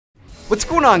What's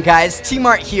going on, guys?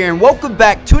 T-Mart here, and welcome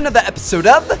back to another episode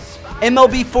of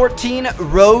MLB 14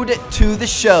 Road to the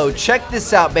Show. Check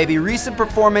this out, baby. Recent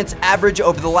performance average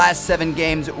over the last 7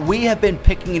 games. We have been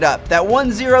picking it up. That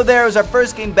 1-0 there was our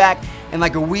first game back in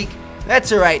like a week.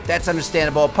 That's alright. That's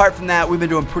understandable. Apart from that, we've been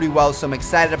doing pretty well, so I'm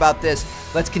excited about this.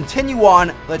 Let's continue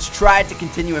on. Let's try to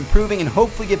continue improving and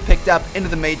hopefully get picked up into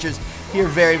the majors here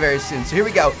very, very soon. So here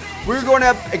we go. We're going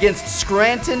up against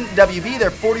Scranton WB. They're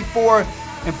 44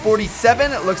 and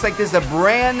 47. It looks like this is a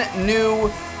brand new,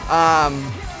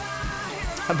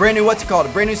 what's it called? A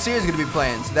brand new series going to be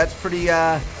playing. So that's pretty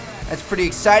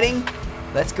exciting.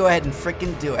 Let's go ahead and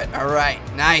freaking do it. All right,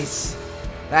 nice.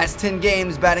 Last 10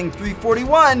 games, batting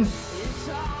 .341.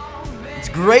 It's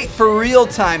great for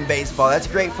real-time baseball. That's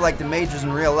great for like the majors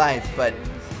in real life. But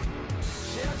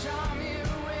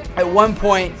at one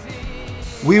point,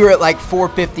 we were at like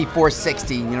 450,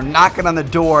 460, you know, knocking on the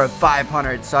door of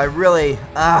 500. So I really,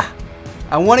 I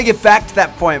want to get back to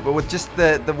that point, but with just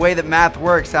the way that math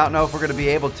works, I don't know if we're going to be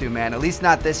able to, man. At least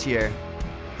not this year.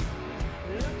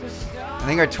 I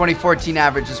think our 2014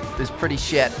 average is pretty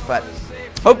shit, but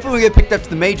hopefully we get picked up to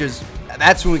the majors.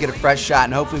 That's when we get a fresh shot,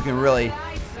 and hopefully we can really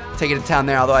take it to town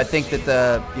there. Although I think that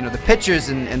the pitchers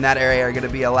in that area are going to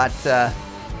be a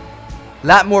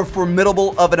lot more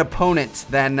formidable of an opponent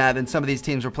than some of these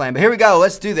teams we're playing. But here we go.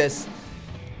 Let's do this.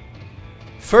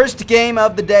 First game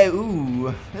of the day.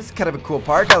 Ooh, this is kind of a cool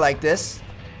park. I like this.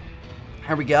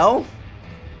 Here we go.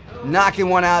 Knocking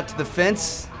one out to the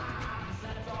fence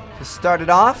to start it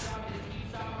off.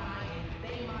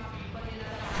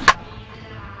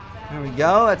 There we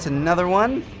go. That's another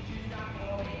one.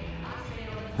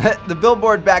 The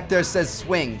billboard back there says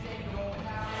swing.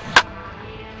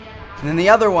 And then the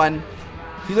other one,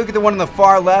 if you look at the one on the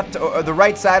far left, or the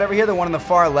right side over here, the one on the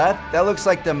far left, that looks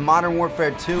like the Modern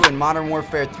Warfare 2 and Modern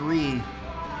Warfare 3,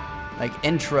 like,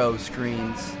 intro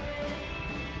screens.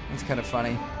 That's kind of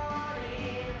funny.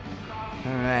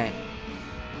 All right.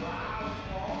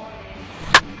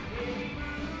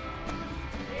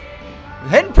 We're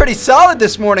hitting pretty solid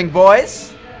this morning,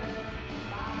 boys.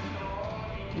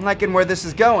 I'm liking where this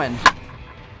is going.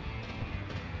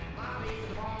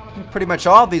 Pretty much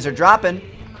all of these are dropping.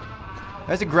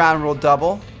 There's a ground rule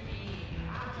double.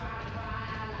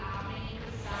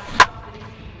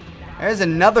 There's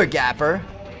another gapper.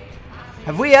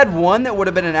 Have we had one that would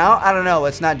have been an out? I don't know.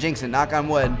 Let's not jinx it. Knock on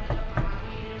wood.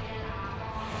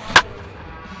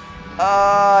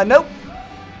 Nope.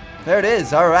 There it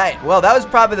is. All right. Well, that was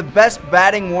probably the best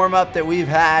batting warm-up that we've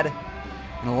had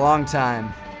in a long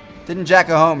time. Didn't jack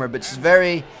a homer, but just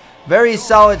very, very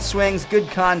solid swings, good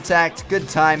contact, good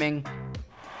timing.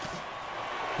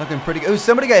 Looking pretty good. Ooh,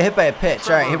 somebody got hit by a pitch.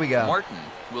 All right, here we go. Martin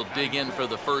will dig in for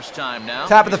the first time now.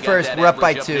 Top of the first, we're up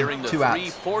by 2 outs.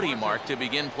 340 mark to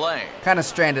begin play. Kind of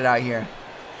stranded out here.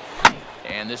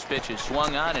 And this pitch is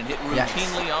swung on and hit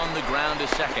routinely on the ground to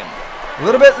second. A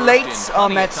little bit late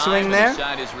on that swing there.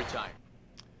 The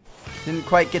Didn't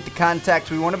quite get the contact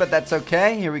we wanted, but that's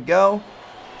okay. Here we go.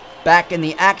 Back in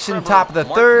the action, top of the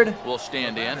third. Will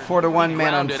stand in. 4-1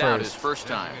 man on first. Out his first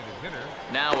time.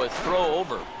 Now a throw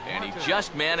over, and he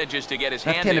just manages to get his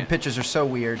hand in. Left-handed pitchers are so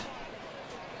weird.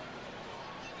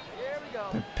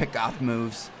 Their pick-off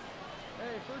moves. Hey,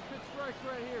 first pitch strikes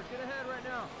right here. Get ahead right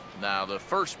now. Now the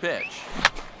first pitch.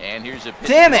 And here's a pitch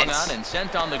Damn it! on and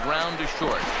sent on the ground to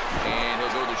short. And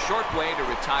he'll go the short way to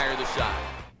retire the side.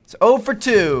 It's 0 for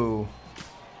 2.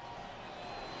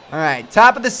 All right,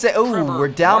 top of the ooh, we're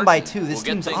down by 2. This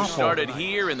team's awful. Started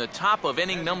here in the top of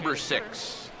inning number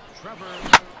 6.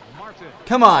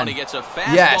 Come on. He gets a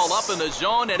fastball up in the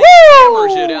zone and he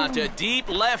hammers it out to deep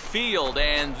left field.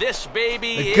 And this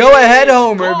baby go ahead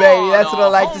homer, baby. That's what I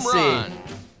like to see.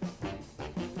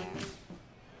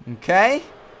 Okay.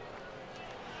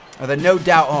 Or the no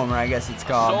doubt homer, I guess it's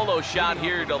called. Solo shot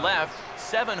here to left.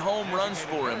 7 home runs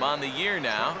for him on the year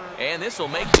now. And this will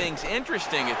make things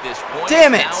interesting at this point.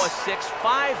 Damn it. Now a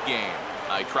 6-5 game.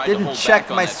 I tried Didn't to hold check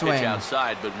back on my that swing. pitch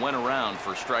outside, but went around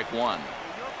for strike 1.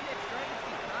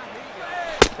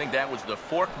 I think that was the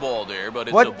fork ball there, but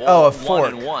it's what? a ball. Oh, a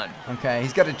fork. 1-1. Okay,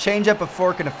 he's got to change up a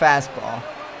fork and a fastball.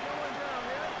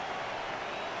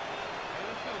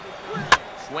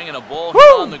 Swinging a ball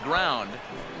hit on the ground.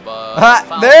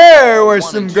 But there were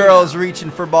some girls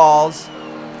reaching for balls.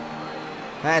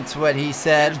 That's what he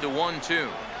said. Here's the 1-2.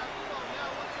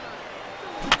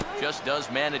 Just does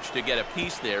manage to get a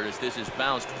piece there as this is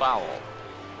bounced foul.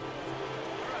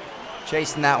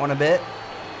 Chasing that one a bit.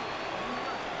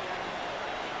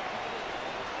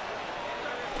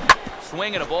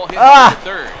 Swinging a ball hit to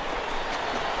third.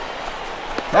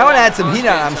 That one had some heat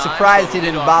on it. I'm surprised he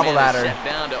didn't bobble at her. Set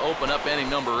down to open up inning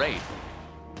number 8.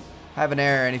 have an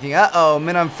error or anything. Uh-oh,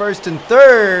 men on first and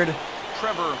third.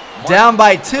 Trevor Down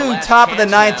by 2, top of the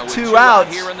ninth, now with 2 two out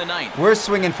outs. here in the ninth. We're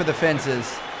swinging for the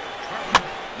fences.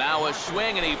 Now a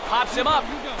swing, and he pops him up.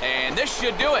 And this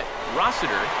should do it. Rossiter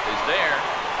is there.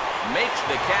 Makes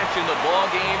the catch, and the ball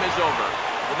game is over.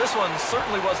 Well, this one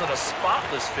certainly wasn't a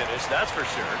spotless finish, that's for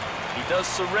sure. He does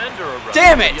surrender a run.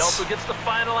 Damn it! He also gets the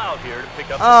final out here to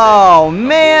pick up the Oh, save.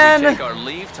 man. Before we take our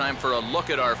leave, time for a look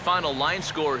at our final line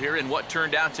score here in what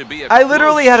turned out to be a I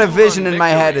literally close had a two-run vision in my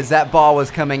head victory. as that ball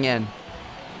was coming in.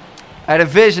 I had a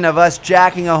vision of us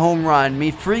jacking a home run,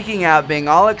 me freaking out, being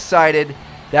all excited.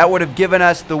 That would have given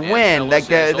us the win. Like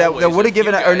that would have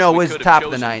given us, or no, it was top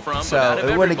of the ninth, so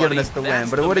it wouldn't have given us the win,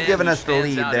 but it would have given us the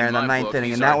lead there in the ninth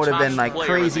inning, and that would have been like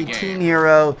crazy team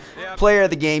hero, player of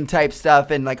the game type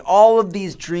stuff, and like all of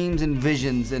these dreams and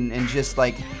visions and just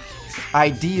like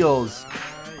ideals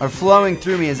are flowing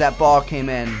through me as that ball came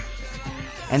in.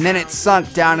 And then it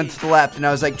sunk down into the left, and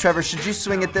I was like, Trevor, should you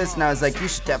swing at this? And I was like, you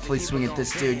should definitely swing at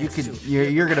this, dude.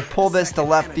 You're gonna pull this to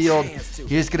left field. You're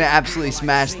just gonna absolutely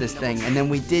smash this thing. And then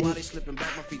we didn't.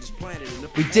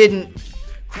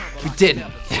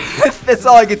 That's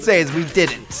all I could say is we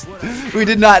didn't. We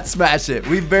did not smash it.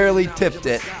 We barely tipped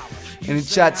it, and it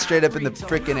shot straight up in the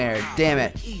freaking air. Damn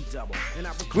it.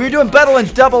 We were doing better in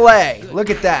Double A. Look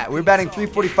at that. We were batting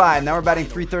 345. Now we're batting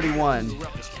 331.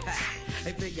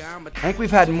 I think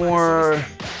we've had more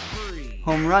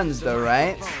home runs though,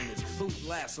 right?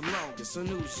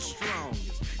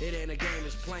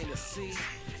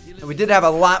 We did have a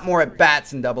lot more at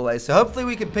bats in Double A, so hopefully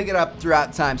we can pick it up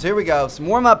throughout time. So here we go, some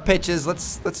warm-up pitches.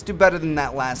 Let's do better than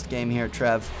that last game here,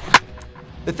 Trev.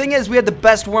 The thing is, we had the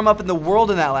best warm-up in the world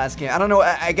in that last game. I don't know.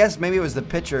 I guess maybe it was the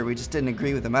pitcher. We just didn't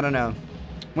agree with him. I don't know.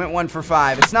 Went 1 for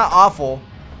 5. It's not awful,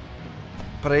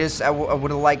 but I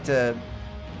would have liked to.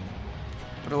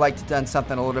 Would have liked to done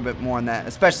something a little bit more on that,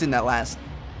 especially in that last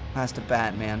at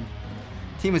bat, man.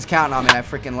 Team was counting on me, and I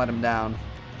freaking let him down.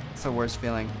 It's the worst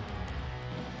feeling.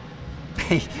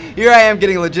 Here I am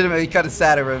getting legitimately kind of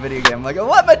sad over a video game. I'm like, I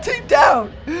let my team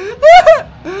down.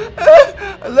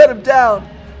 I let him down.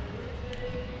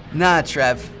 Nah,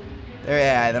 Trev. They're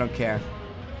AI. They don't care.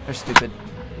 They're stupid.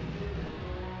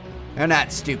 They're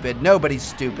not stupid. Nobody's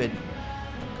stupid.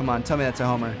 Come on, tell me that's a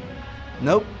homer.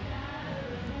 Nope.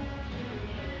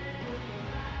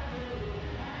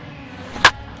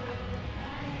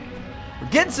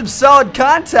 Getting some solid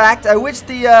contact. I wish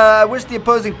the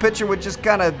opposing pitcher would just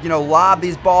kind of, lob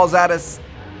these balls at us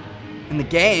in the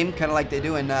game, kind of like they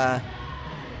do in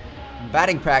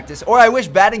batting practice. Or I wish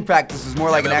batting practice was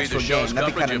more like an actual game.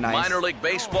 That'd be kind of nice. Minor League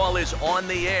Baseball is on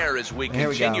the air as we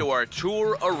continue our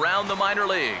tour around the minor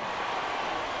league.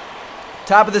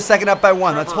 Top of the second, up by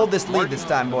 1. Let's hold this lead this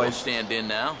time, boys. Will stand in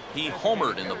now. He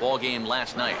homered in the ball game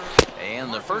last night,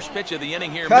 and the first pitch of the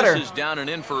inning here Cutter. misses down and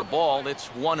in for a ball. It's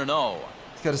 1-0.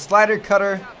 He's got a slider,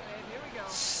 cutter.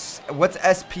 What's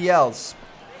SPLs?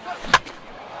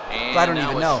 And I don't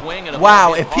even know.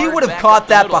 Wow, if he would have caught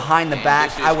that behind the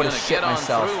back, I would have shit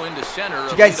myself.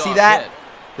 Did you guys see that?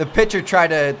 The pitcher tried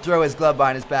to throw his glove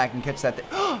behind his back and catch that thing.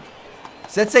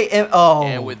 Does that say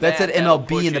that said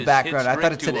MLB in the background? I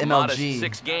thought it said MLG.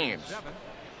 6 games.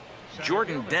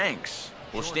 Jordan Danks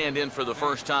will stand in for the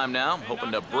first time now,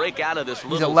 hoping to break out of this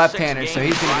little. He's a left-hander, so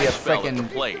he's going to be a freaking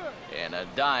plate and a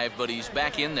dive, but he's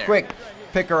back in there. Quick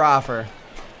picker offer.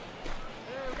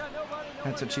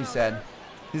 That's what she said.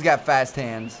 He's got fast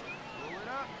hands.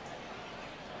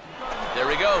 There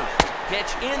we go.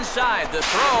 Pitch inside the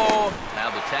throw.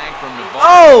 Now the tag from the ball.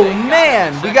 Oh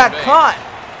man, we got caught.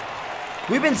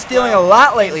 We've been stealing a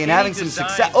lot lately and having some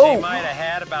success. Oh, might have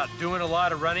had about doing a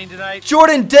lot of running tonight.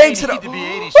 Jordan Danks hit a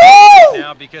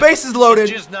bases loaded.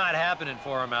 It's just not happening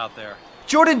for him out there.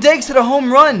 Jordan Danks hit a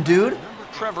home run, dude.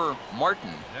 Trevor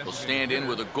Martin will stand in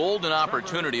with a golden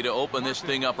opportunity to open this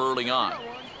thing up early on.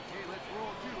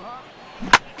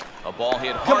 A ball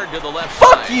hit hard to the left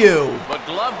side. Fuck you! But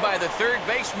gloved by the third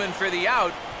baseman for the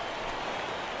out.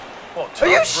 Well, are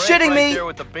you shitting me? There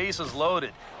with the bases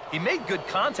loaded. He made good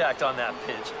contact on that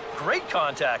pitch. Great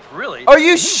contact, really. Are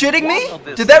you shitting me?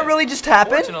 Did that really just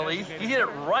happen? Fortunately, he hit it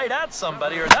right at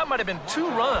somebody, or that might have been 2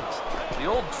 runs. The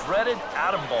old dreaded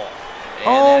atom ball. And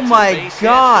oh my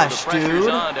gosh, so the dude.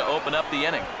 On to open up the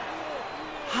inning.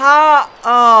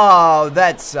 Oh,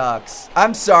 that sucks.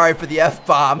 I'm sorry for the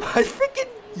F-bomb. I freaking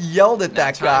yelled at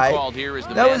that guy.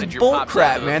 That was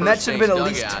bullcrap, man. That should have been at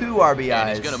least 2 RBIs. And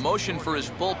he's going to motion for his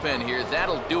bullpen here.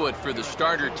 That'll do it for the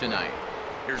starter tonight.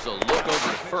 Here's a look over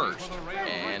to first,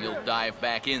 and he'll dive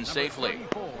back in safely.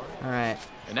 All right.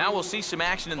 And now we'll see some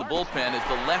action in the bullpen as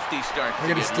the lefty starts. We're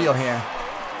going to steal here.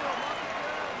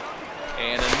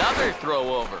 And another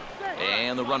throw over.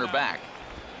 And the runner back.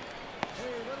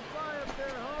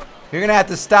 You're going to have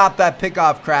to stop that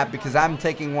pickoff crap because I'm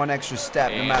taking one extra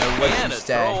step no matter what you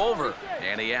say. Throw over.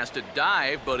 And he has to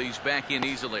dive, but he's back in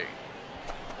easily.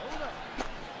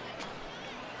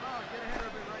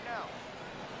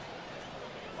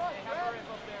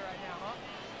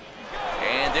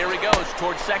 And there he goes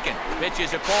towards second.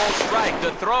 Pitches a cold strike.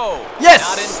 The throw. Yes!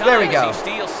 Not in time There we go. as he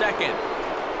steals second.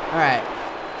 All right.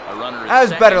 A runner That was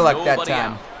second, better luck that nobody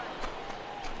time. out.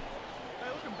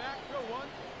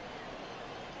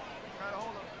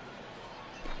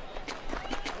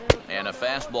 And a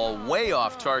fastball way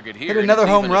off target here. Hit another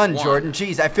home Even run, at one. Jordan.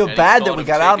 Jeez, I feel And he bad that thought we of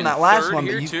got out in taking that last third one,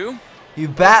 here, but too. you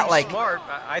bat like Smart.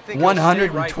 I think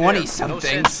 120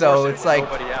 something, so it's like,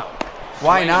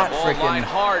 why Swinging not the ball line freaking?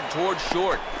 hard towards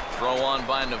short. Throw on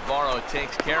by Navarro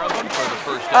takes care of him for the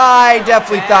first down. I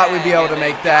definitely thought we'd be able to And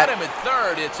make they that. Got him at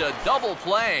third. It's a double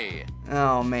play.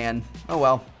 Oh, man. Oh,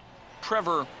 well.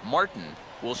 Trevor Martin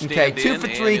will stand Okay, 2 in, for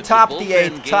and 3, it's top a of the bullpen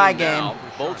 8th, tie now. game.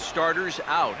 Both starters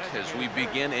out as we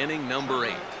begin inning number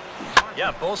 8.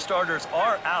 Yeah, both starters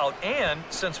are out, and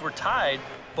since we're tied,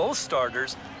 both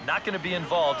starters not going to be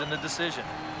involved in the decision.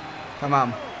 Come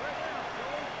on.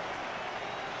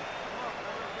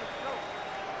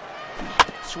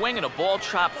 Swinging a ball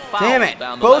chop foul. Damn it.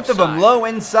 Down the Both left of them side. low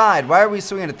inside. Why are we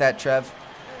swinging at that, Trev?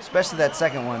 Especially that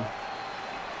second one.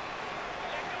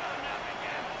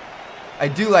 I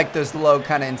do like those low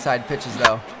kind of inside pitches,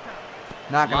 though.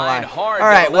 Not gonna Line lie. hard All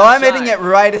right, down well, I'm left hitting side. it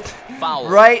right at, Foul.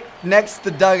 right next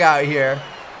to the dugout here.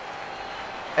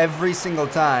 Every single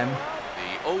time.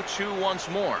 The 0-2 once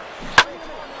more.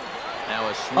 Now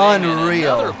a swing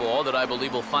Unreal. and another ball that I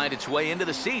believe will find its way into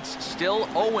the seats. Still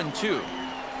 0-2.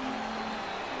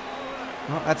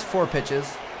 Well, that's 4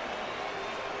 pitches.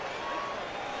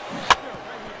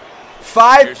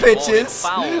 5 Here's the ball hit pitches.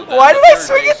 foul down Why the did I third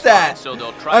swing base at that? line, so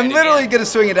they'll try I'm it literally again. gonna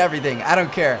swing at everything. I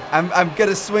don't care. I'm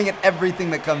gonna swing at everything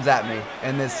that comes at me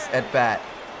in this at bat.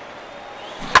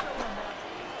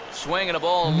 Swinging a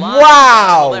ball line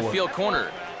Wow. down the left field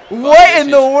corner. What This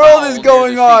in the is world foul is near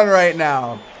going the on seats. right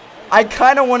now? I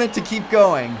kind of want it to keep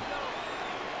going.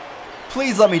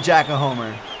 Please let me jack a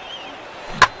homer.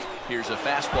 Here's a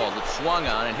fastball that swung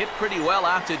on and hit pretty well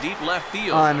out to deep left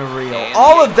field. Unreal. And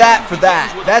All the of that for begins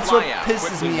that. with a That's what flyout. pisses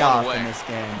Quickly me one off away. in this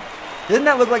game. Doesn't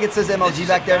that look like it says This MLG is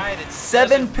back a there? guy that 7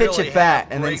 doesn't pitch really at bat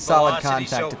have and then great solid velocity,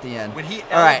 contact so at the end. when he All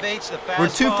right, elevates the we're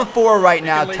 2 for fastball, 4 right it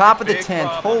now. can lead Top to of the big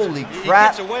 10th. problems. Holy He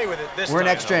crap! gets away with it this We're in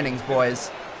time, extra though. innings, boys.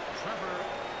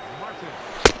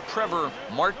 Trevor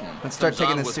Martin. Let's start comes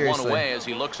taking on this with seriously. one away as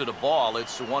he looks at a ball.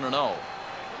 It's 1-0.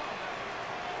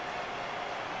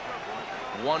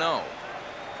 1-0.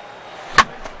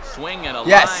 Swing and a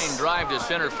Yes. line drive to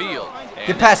center field. And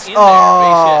Get past. in there,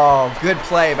 Oh, good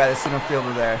play by the center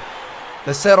fielder there.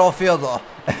 The center fielder.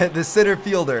 The center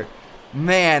fielder.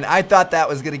 Man, I thought that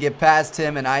was going to get past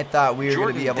him, and I thought we were going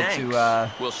to be able Jordan to.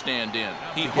 Danks will stand in.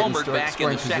 He get in homered back in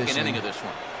scoring the second position. inning of this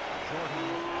one.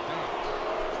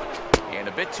 And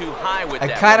a bit too high with I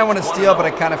that. kind of one. want to It's steal, 1-0. but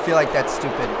I kind of feel like that's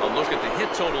stupid. A look at the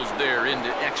hit totals there into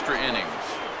extra innings.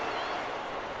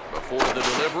 Before the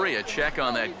delivery, a check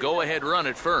on that go-ahead run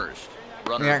at first.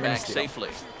 We Runner aren't gonna back steal. safely.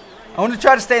 I want to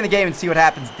try to stay in the game and see what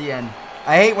happens at the end.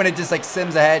 I hate when it just like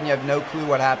sims ahead and you have no clue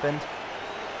what happened.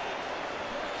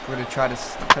 We're going to try to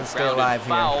stay Grounded alive here.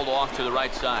 fouled off to the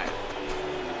right side.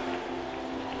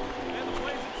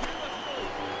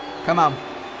 Come on.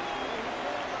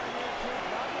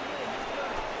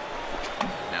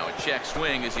 Now a check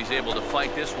swing as he's able to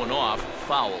fight this one off.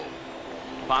 Foul.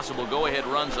 Possible go-ahead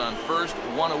runs on first,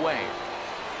 one away.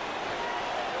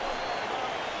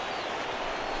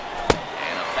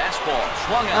 And a fastball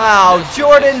swung on. Oh, Missed.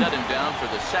 Jordan. Set him down for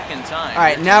the second time. All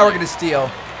right, here now we're tonight. going to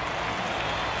steal.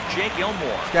 Jake Elmore.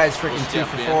 This guy's freaking will 2 step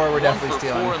for in. 4. We're 1 definitely for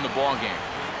stealing. 4 in the ball game.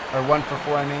 Or 1 for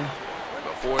 4, I mean.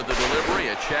 Before the delivery,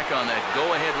 a check on that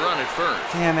go-ahead run at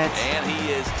first. Damn it. And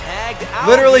he is tagged out.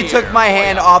 Literally here. took my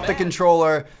hand Boy, off the man.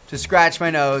 controller to scratch my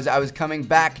nose. I was coming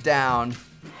back down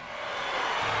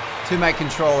to my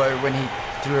controller when he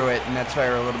threw it, and that's why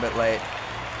we're a little bit late.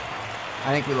 I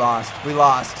think we lost. We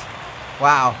lost.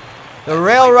 Wow. The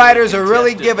Rail Riders are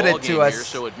really giving it to us.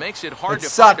 So it makes it hard It to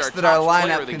sucks find that our top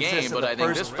player lineup of the consists game, of but the I think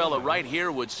first this fella right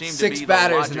here would seem to 6 be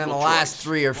batters, the and then the logical last choice.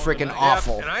 3 are freaking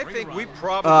awful. And I think we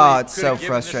probably Oh, it's could so have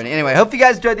given this frustrating. Anyway, hope you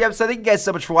guys enjoyed the episode. Thank you guys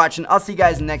so much for watching. I'll see you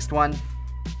guys in the next one.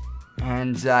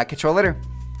 And catch you all later.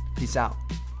 Peace out.